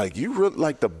Bucs. Like, you really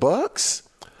like the Bucs?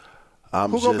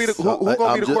 Who's going to be the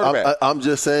quarterback? I'm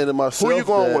just saying to myself. Who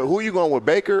are you going with,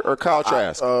 Baker or Kyle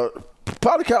Trask?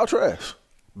 Probably Kyle Trask,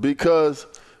 because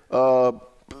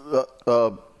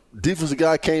defensive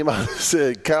guy came out and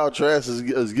said Kyle Trask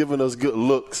is giving us good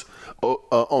looks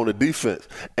on the defense.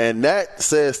 And that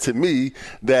says to me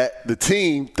that the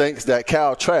team thinks that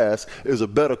Kyle Trask is a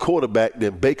better quarterback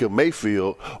than Baker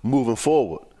Mayfield moving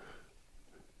forward.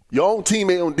 Your own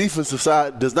teammate on the defensive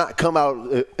side does not come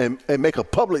out and make a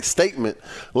public statement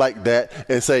like that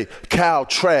and say Kyle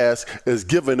Trask is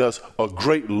giving us a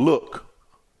great look.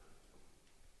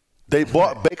 They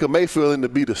bought Baker Mayfield in to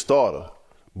be the starter.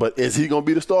 But is he going to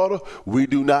be the starter? We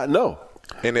do not know.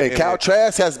 And Kyle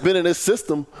Trask has been in this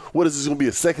system. What is this going to be,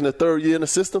 a second or third year in the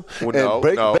system? Well,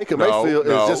 Baker Mayfield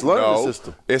is just learning the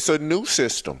system. It's a new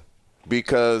system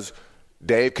because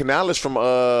Dave Canales from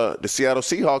the Seattle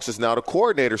Seahawks is now the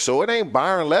coordinator. So it ain't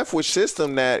Byron Leftwich's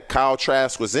system that Kyle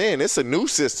Trask was in. It's a new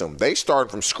system. They started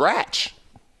from scratch.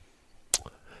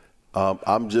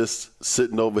 I'm just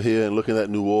sitting over here and looking at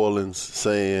New Orleans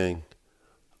saying,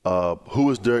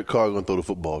 who is Derek Carr going to throw the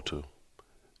football to?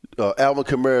 Alvin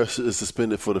Kamara is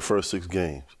suspended for the first 6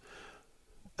 games.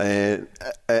 And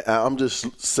I'm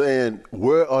just saying,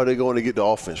 where are they going to get the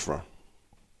offense from?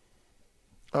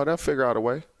 Oh, they'll figure out a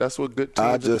way. That's what good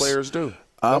teams and players do.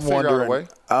 I'm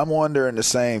wondering the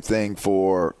same thing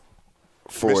for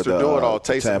Mr. Do-It-All.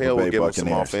 Taysom Hill will give him some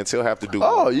offense. He'll have to do more.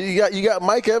 Oh, you got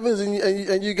Mike Evans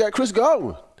and you got Chris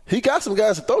Godwin. He got some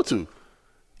guys to throw to.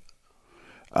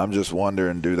 I'm just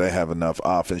wondering, do they have enough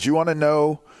offense? You want to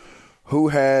know who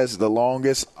has the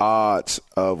longest odds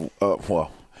of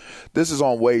well, this is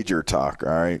on Wager Talk,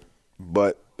 all right?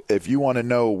 But if you want to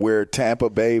know where Tampa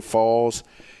Bay falls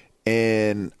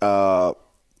in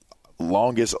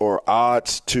longest or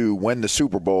odds to win the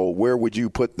Super Bowl, where would you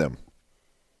put them?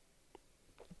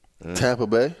 Tampa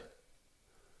Bay?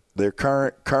 Their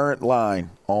current line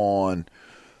on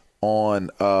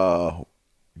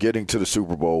getting to the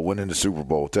Super Bowl, winning the Super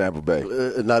Bowl, Tampa Bay.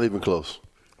 Not even close.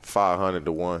 500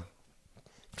 to 1.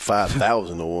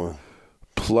 5,000 to 1.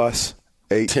 Plus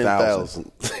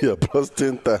 8,000. Yeah, plus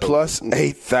 10,000. Plus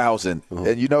 8,000. Uh-huh.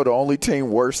 And you know the only team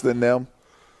worse than them,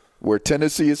 where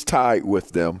Tennessee is tied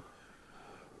with them,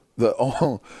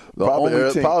 only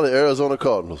team, probably Arizona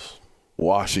Cardinals.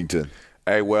 Washington.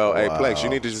 Hey, Plex, you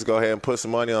need to just go ahead and put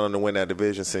some money on them to win that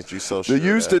division since you so sure. The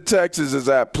Houston Texans is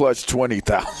at plus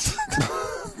 20,000.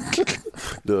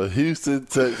 The Houston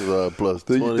Texans are plus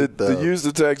 20,000. The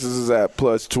Houston Texans is at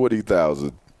plus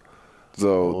 20,000.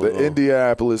 So the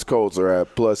Indianapolis Colts are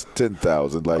at plus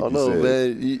 10,000, like you said.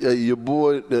 Man, your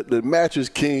boy, the Mattress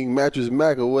King, Mattress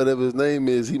Mac, or whatever his name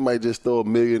is, he might just throw $1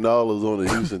 million on the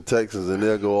Houston Texans, and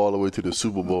they'll go all the way to the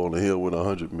Super Bowl, and he'll win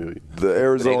 $100 million. The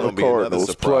Arizona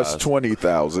Cardinals plus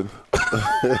 20,000.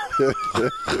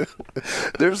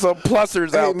 There's some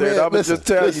plussers out there. I'm just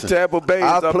telling you, Tampa Bay is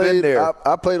up in there.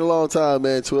 I played a long time,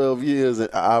 man, 12 years,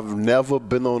 and I've never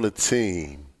been on a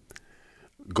team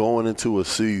going into a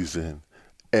season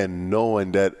and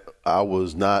knowing that I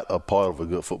was not a part of a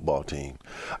good football team.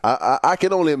 I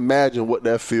can only imagine what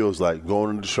that feels like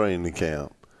going into training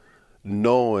camp,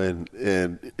 knowing,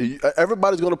 and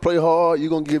everybody's going to play hard. You're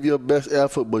going to give your best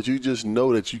effort, but you just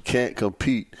know that you can't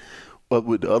compete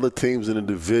with the other teams in the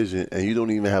division, and you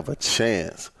don't even have a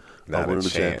chance of winning the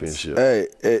championship. Hey,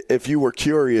 if you were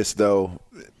curious, though,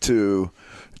 to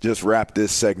just wrap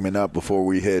this segment up before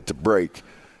we head to break,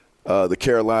 the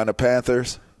Carolina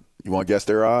Panthers, you want to guess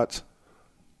their odds?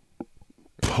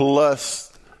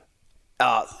 Plus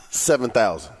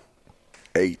 7,000.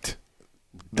 8.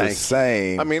 The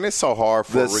same. I mean, it's so hard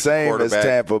for the same as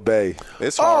Tampa Bay.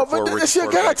 It's hard for but it's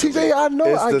your guy, TJ. I know.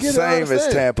 It's the same as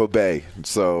Tampa Bay.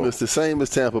 So it's the same as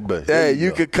Tampa Bay. Hey,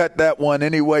 you could cut that one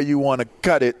any way you want to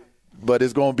cut it, but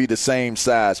it's going to be the same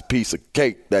size piece of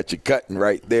cake that you're cutting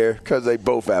right there because they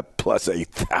both have plus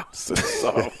 8,000.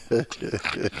 So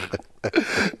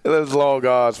there's long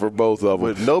odds for both of them.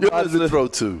 With nobody to throw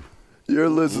to. You're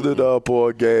listening to Up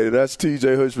On Game. That's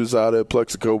TJ Hushman out at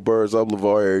Plexico Birds. I'm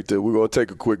LeVar Arrington. We're going to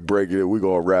take a quick break here. We're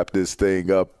going to wrap this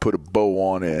thing up, put a bow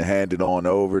on it, and hand it on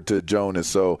over to Jonas.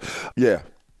 So, yeah,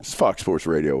 it's Fox Sports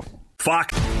Radio.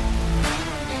 Fox.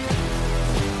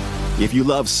 If you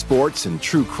love sports and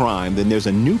true crime, then there's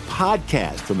a new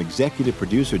podcast from executive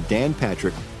producer Dan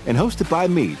Patrick and hosted by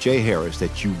me, Jay Harris,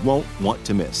 that you won't want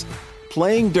to miss.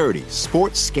 Playing Dirty: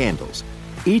 Sports Scandals.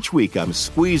 Each week, I'm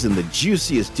squeezing the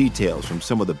juiciest details from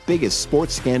some of the biggest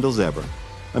sports scandals ever.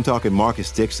 I'm talking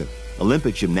Marcus Dixon,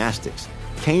 Olympic gymnastics,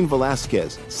 Cain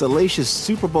Velasquez, salacious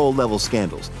Super Bowl-level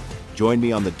scandals. Join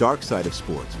me on the dark side of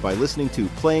sports by listening to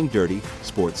Playing Dirty: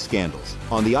 Sports Scandals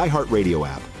on the iHeartRadio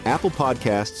app, Apple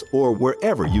Podcasts, or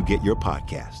wherever you get your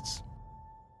podcasts.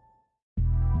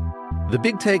 The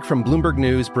Big Take from Bloomberg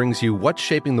News brings you what's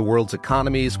shaping the world's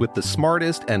economies with the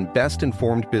smartest and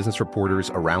best-informed business reporters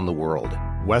around the world.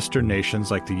 Western nations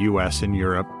like the U.S. and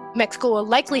Europe. Mexico will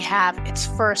likely have its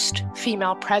first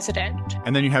female president.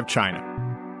 And then you have China.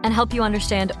 And help you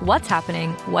understand what's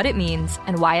happening, what it means,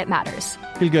 and why it matters.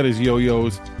 He'll get his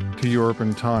yo-yos to Europe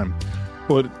in time.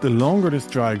 But the longer this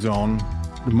drags on,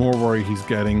 the more worry he's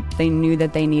getting. They knew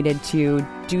that they needed to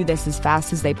do this as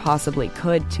fast as they possibly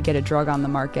could to get a drug on the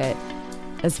market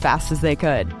as fast as they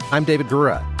could. I'm David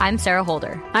Gura. I'm Sarah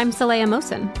Holder. I'm Saleha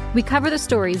Mohsen. We cover the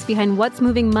stories behind what's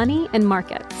moving money and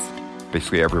markets.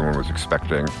 Basically, everyone was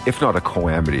expecting, if not a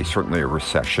calamity, certainly a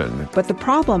recession. But the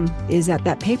problem is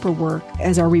that paperwork,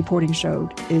 as our reporting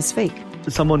showed, is fake.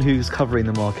 As someone who's covering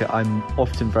the market, I'm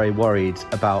often very worried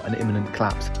about an imminent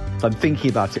collapse. I'm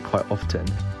thinking about it quite often.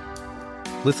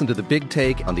 Listen to The Big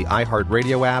Take on the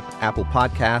iHeartRadio app, Apple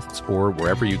Podcasts, or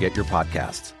wherever you get your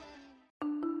podcasts.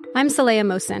 I'm Saleha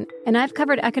Mohsen, and I've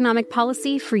covered economic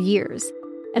policy for years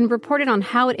and reported on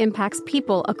how it impacts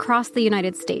people across the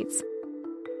United States.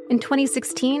 In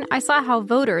 2016, I saw how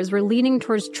voters were leaning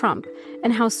towards Trump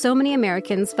and how so many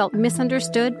Americans felt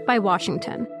misunderstood by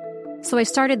Washington. So I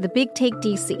started The Big Take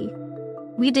DC.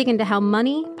 We dig into how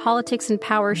money, politics, and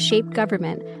power shape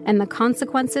government and the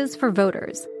consequences for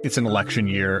voters. It's an election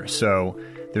year, so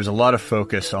there's a lot of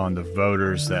focus on the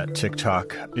voters that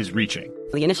TikTok is reaching.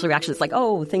 The initial reaction is like,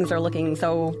 oh, things are looking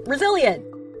so resilient.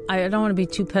 I don't want to be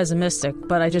too pessimistic,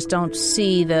 but I just don't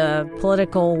see the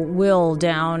political will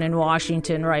down in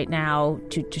Washington right now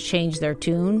to change their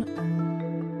tune.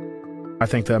 I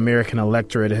think the American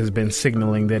electorate has been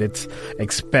signaling that it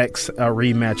expects a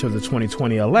rematch of the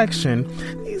 2020 election.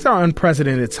 These are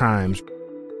unprecedented times.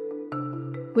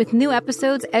 With new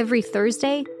episodes every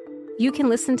Thursday, you can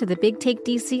listen to The Big Take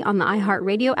DC on the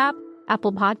iHeartRadio app,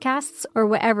 Apple Podcasts, or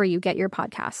wherever you get your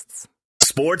podcasts.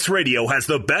 Sports Radio has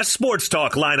the best sports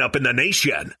talk lineup in the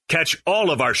nation. Catch all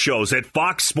of our shows at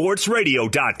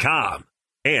foxsportsradio.com.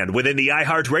 And within the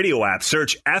iHeartRadio app,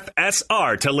 search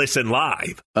FSR to listen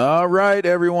live. All right,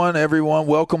 everyone,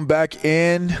 welcome back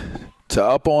in to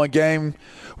Up On Game.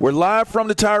 We're live from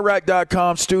the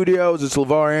TireRack.com studios. It's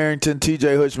LeVar Arrington,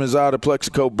 TJ Hushmanzada,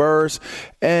 Plexico Burrs,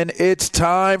 and it's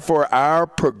time for our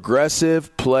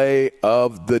progressive play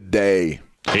of the day.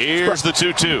 Here's the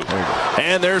 2-2.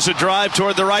 And there's a drive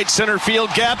toward the right center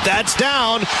field gap. That's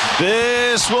down.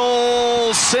 This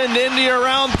will send Indy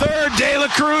around third. De La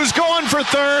Cruz going for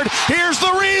third. Here's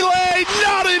the relay.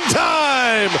 Not in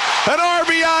time. An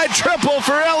RBI triple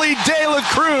for Ellie De La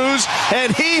Cruz,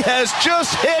 and he has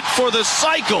just hit for the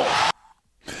cycle.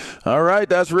 All right,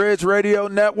 that's Reds Radio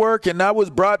Network, and that was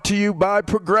brought to you by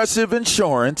Progressive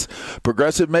Insurance.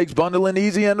 Progressive makes bundling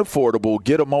easy and affordable.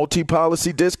 Get a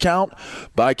multi-policy discount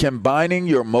by combining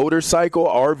your motorcycle,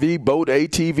 RV, boat,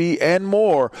 ATV, and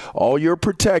more. All your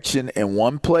protection in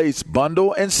one place.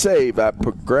 Bundle and save at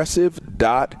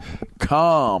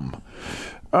Progressive.com.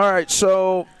 All right,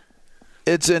 so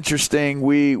it's interesting.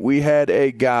 We had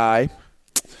a guy,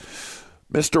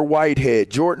 Mr. Whitehead,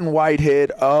 Jordan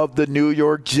Whitehead of the New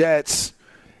York Jets.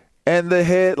 And the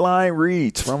headline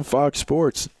reads from Fox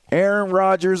Sports, Aaron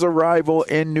Rodgers' arrival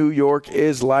in New York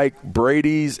is like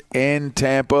Brady's in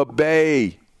Tampa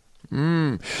Bay.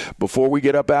 Before we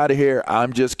get up out of here,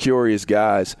 I'm just curious,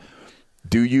 guys.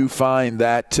 Do you find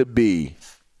that to be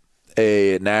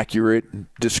an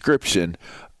accurate description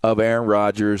of Aaron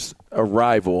Rodgers'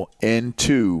 arrival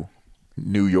into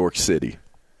New York City?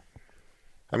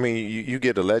 I mean, you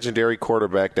get a legendary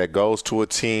quarterback that goes to a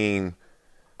team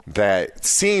that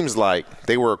seems like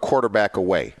they were a quarterback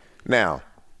away. Now,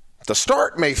 the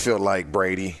start may feel like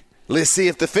Brady. Let's see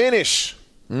if the finish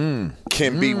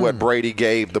can be what Brady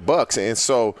gave the Bucs. And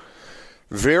so,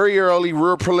 very early,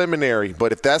 real preliminary.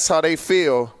 But if that's how they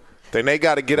feel, then they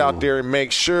got to get out there and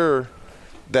make sure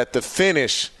that the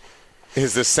finish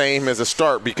is the same as the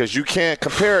start, because you can't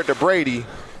compare it to Brady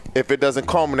if it doesn't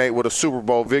culminate with a Super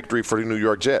Bowl victory for the New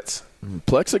York Jets.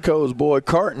 Plexico's boy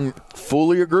Carton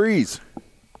fully agrees.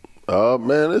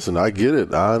 Man, listen, I get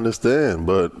it. I understand.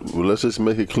 But let's just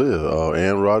make it clear.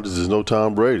 Aaron Rodgers is no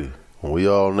Tom Brady. We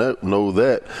all know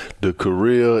that. The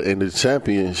career and the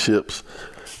championships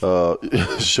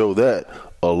show that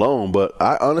alone. But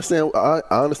I understand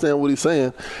what he's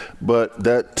saying. But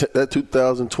that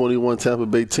 2021 Tampa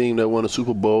Bay team that won the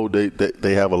Super Bowl,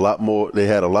 they have a lot more. They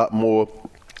had a lot more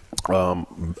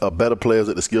better players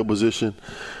at the skill position.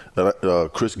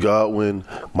 Chris Godwin,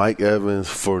 Mike Evans,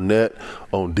 Fournette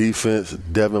on defense.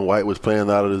 Devin White was playing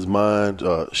out of his mind.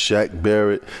 Shaq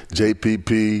Barrett,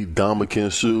 JPP,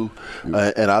 Ndamukong Suh.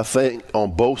 And I think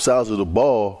on both sides of the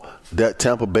ball, that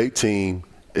Tampa Bay team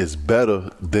is better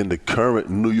than the current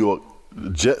New York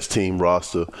Jets team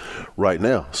roster right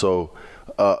now. So,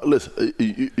 listen.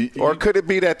 Or could it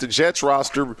be that the Jets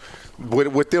roster,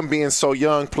 with them being so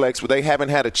young, Plex, they haven't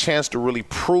had a chance to really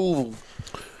prove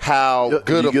how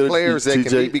good of players they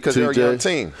can be because they're a young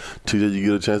team? TJ, you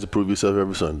get a chance to prove yourself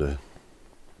every Sunday.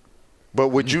 But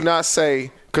would you not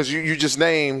say, because you just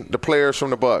named the players from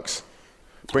the Bucs,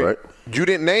 right? You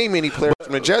didn't name any players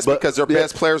from the Jets because their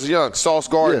best players are young. Sauce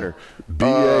Gardner.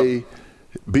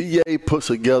 BA puts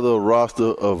together a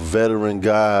roster of veteran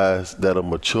guys that are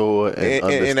mature and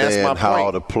understand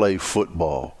how to play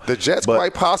football. The Jets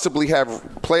quite possibly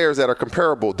have players that are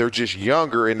comparable. They're just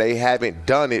younger and they haven't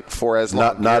done it for as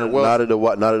long. Not at the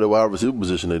wide receiver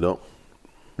position. They don't.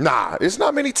 Nah, it's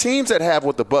not many teams that have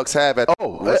what the Bucs have at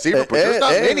receiver. There's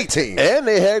not many teams. And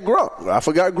they had Gronk. I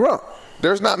forgot Gronk.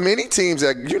 There's not many teams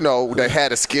that, that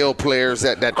had a skilled players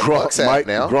that Bucs have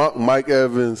now. Gronk, Mike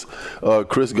Evans,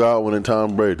 Chris Godwin, and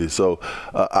Tom Brady. So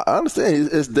I understand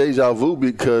it's deja vu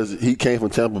because he came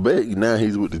from Tampa Bay. Now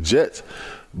he's with the Jets.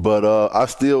 But I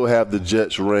still have the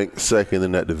Jets ranked second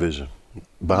in that division,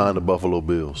 behind the Buffalo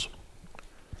Bills.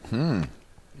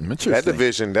 Interesting.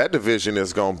 That division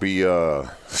is going to be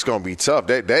it's going to be tough.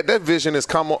 That division is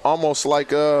almost like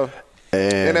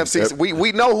NFC.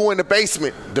 We know who in the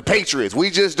basement, the Patriots. We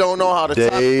just don't know how the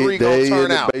top three going to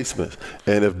turn out. Basement.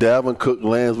 And if Dalvin Cook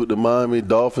lands with the Miami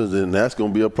Dolphins, then that's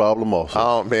going to be a problem also.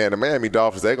 Oh, man, the Miami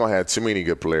Dolphins, they're going to have too many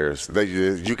good players.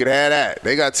 You could have that.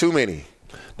 They got too many.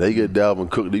 They get Dalvin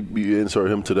Cook. You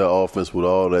insert him to their offense with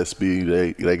all that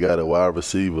speed. They got a wide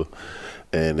receiver,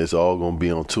 and it's all going to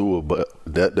be on tour. But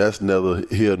that's neither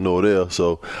here nor there.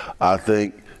 So I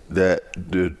think that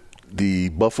the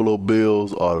Buffalo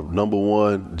Bills are number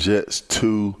 1, Jets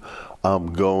 2.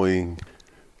 I'm going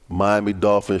Miami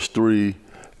Dolphins 3,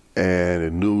 and the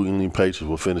New England Patriots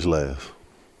will finish last.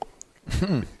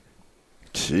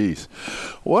 Jeez.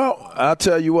 Well, I'll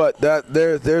tell you what,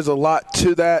 there's a lot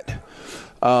to that.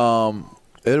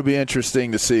 It'll be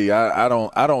interesting to see. I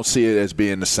don't see it as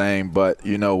being the same, but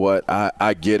you know what?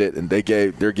 I get it, and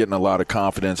they're getting a lot of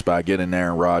confidence by getting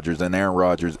Aaron Rodgers, and Aaron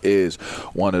Rodgers is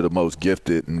one of the most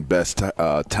gifted and best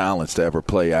talents to ever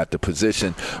play at the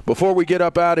position. Before we get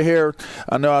up out of here,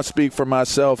 I know I speak for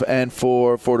myself and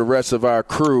for the rest of our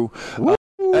crew.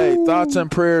 Hey, thoughts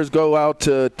and prayers go out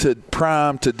to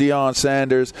Prime, to Deion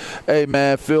Sanders. Hey,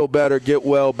 man, feel better, get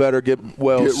well better, get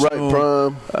well soon. Right,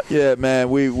 Prime. Yeah, man,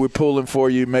 we're pulling for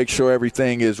you. Make sure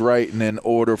everything is right and in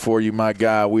order for you, my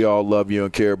guy. We all love you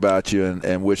and care about you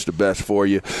and wish the best for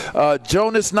you.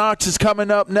 Jonas Knox is coming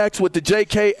up next with the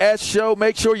JKS Show.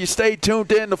 Make sure you stay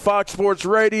tuned in to Fox Sports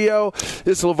Radio.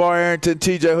 This is LeVar Arrington,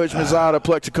 TJ Hushmanzada,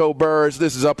 Plexico Burrs.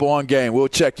 This is Up On Game. We'll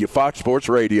check you, Fox Sports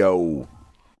Radio.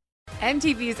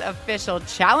 MTV's official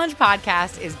Challenge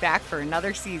podcast is back for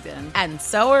another season. And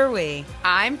so are we.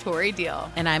 I'm Tori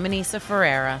Deal. And I'm Anissa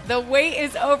Ferreira. The wait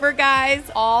is over, guys.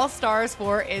 All Stars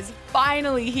 4 is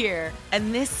finally here.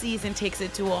 And this season takes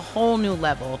it to a whole new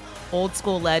level. Old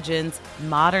school legends,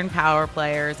 modern power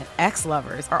players, and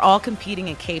ex-lovers are all competing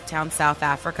in Cape Town, South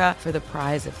Africa for the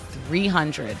prize of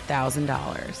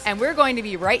 $300,000. And we're going to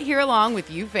be right here along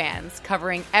with you fans,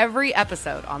 covering every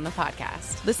episode on the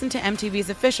podcast. Listen to MTV's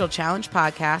official Challenge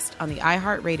podcast on the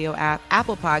iHeartRadio app,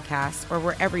 Apple Podcasts, or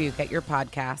wherever you get your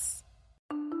podcasts.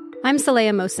 I'm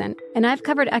Saleha Mohsin, and I've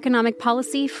covered economic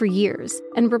policy for years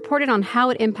and reported on how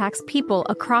it impacts people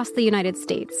across the United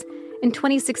States. In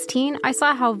 2016, I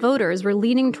saw how voters were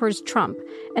leaning towards Trump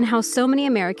and how so many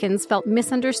Americans felt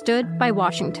misunderstood by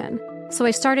Washington. So I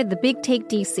started The Big Take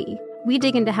DC. We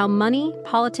dig into how money,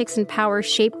 politics, and power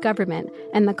shape government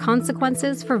and the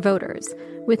consequences for voters.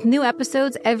 With new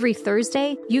episodes every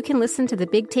Thursday, you can listen to The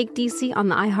Big Take DC on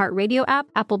the iHeartRadio app,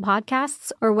 Apple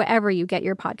Podcasts, or wherever you get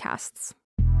your podcasts.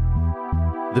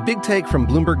 The Big Take from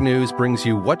Bloomberg News brings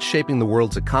you what's shaping the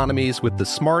world's economies with the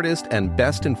smartest and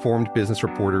best-informed business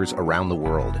reporters around the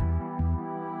world.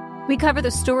 We cover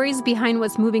the stories behind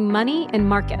what's moving money and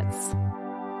markets,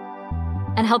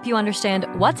 and help you understand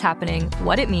what's happening,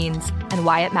 what it means, and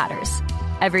why it matters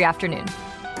every afternoon.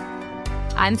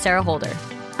 I'm Sarah Holder.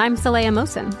 I'm Saleha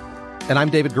Mohsin. And I'm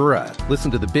David Gura.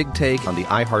 Listen to The Big Take on the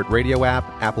iHeartRadio app,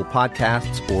 Apple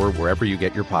Podcasts, or wherever you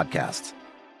get your podcasts.